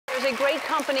There's a great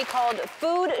company called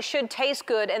Food Should Taste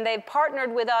Good, and they've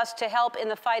partnered with us to help in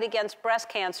the fight against breast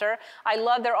cancer. I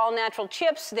love their all-natural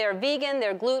chips. They're vegan,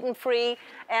 they're gluten-free,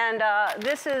 and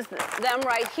this is them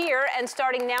right here. And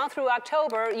starting now through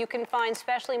October, you can find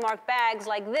specially marked bags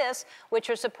like this, which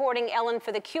are supporting Ellen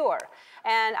for the Cure.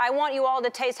 And I want you all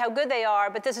to taste how good they are,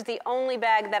 but this is the only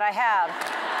bag that I have.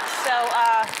 So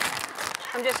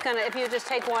I'm just gonna, if you just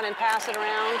take one and pass it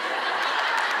around.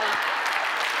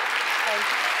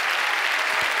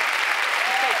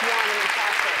 Take one and then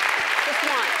pass it. Just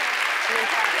one. And then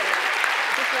pass it around.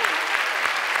 Just one.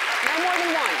 No more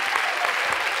than one.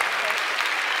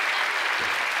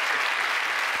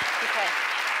 Okay.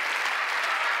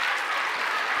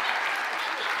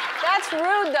 That's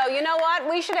rude, though. You know what?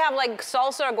 We should have, like,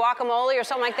 salsa or guacamole or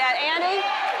something like that. Andy?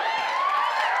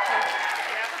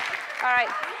 All right.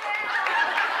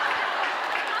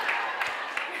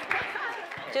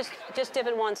 Just dip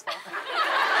it once, though.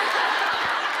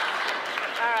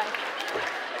 All right.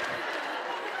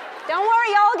 Don't worry,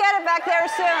 y'all get it back there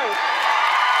soon.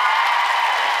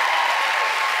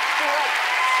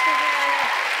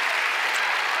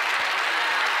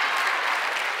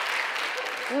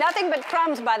 Nothing but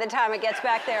crumbs by the time it gets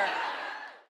back there.